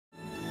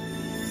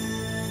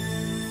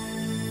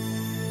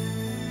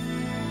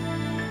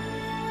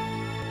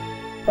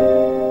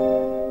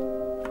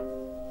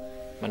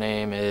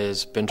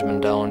is Benjamin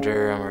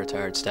Dellinger. I'm a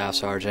retired staff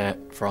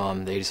sergeant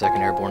from the 82nd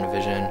Airborne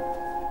Division.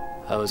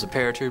 I was a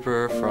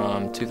paratrooper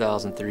from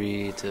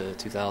 2003 to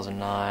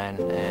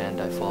 2009,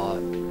 and I fought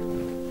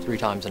 3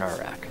 times in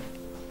Iraq.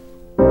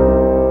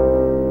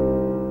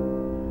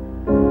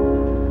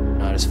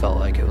 I just felt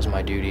like it was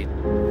my duty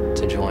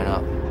to join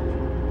up.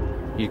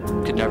 You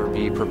could never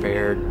be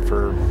prepared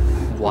for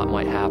what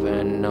might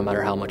happen, no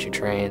matter how much you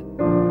train.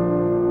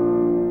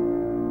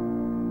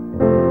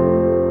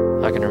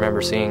 I can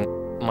remember seeing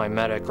my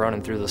medic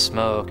running through the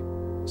smoke.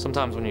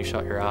 Sometimes when you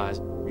shut your eyes,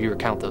 you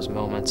recount those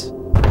moments.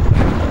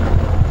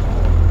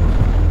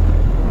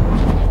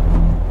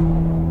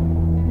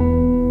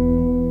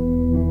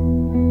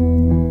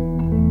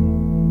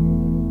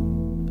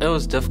 It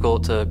was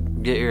difficult to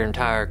get your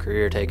entire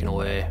career taken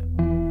away.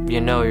 You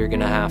know you're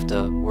gonna have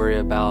to worry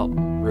about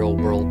real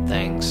world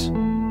things.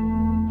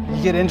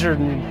 You get injured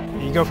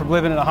and you go from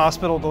living in a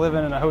hospital to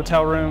living in a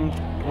hotel room.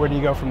 Where do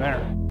you go from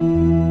there?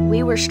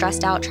 We were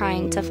stressed out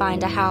trying to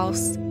find a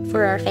house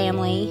for our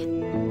family.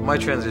 My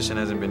transition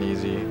hasn't been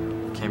easy.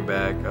 Came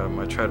back,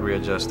 I tried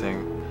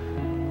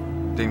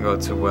readjusting. Didn't go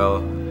too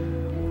well.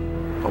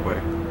 Hope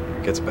it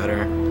gets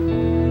better.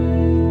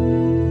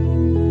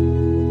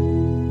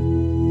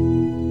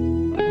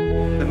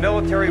 The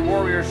Military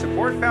Warrior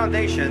Support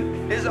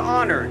Foundation is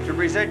honored to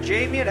present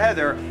Jamie and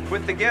Heather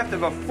with the gift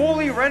of a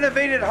fully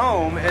renovated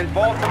home in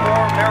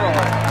Baltimore,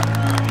 Maryland.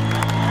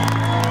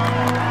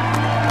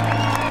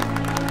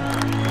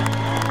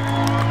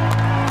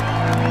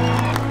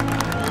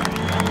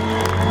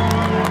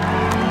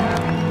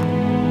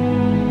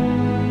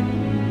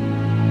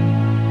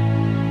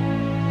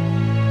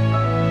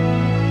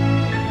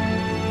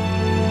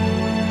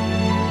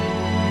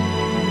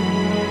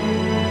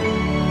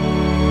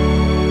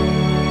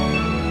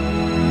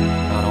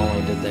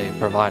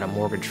 Provide a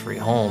mortgage-free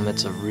home.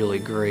 It's a really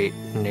great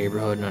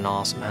neighborhood and an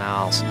awesome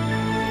house.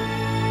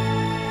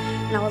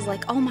 And I was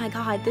like, oh my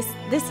God, this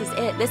is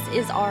it. This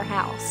is our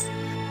house.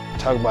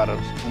 Talk about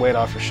a weight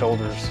off your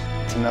shoulders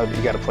to know that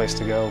you got a place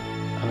to go.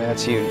 I mean,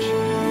 that's huge.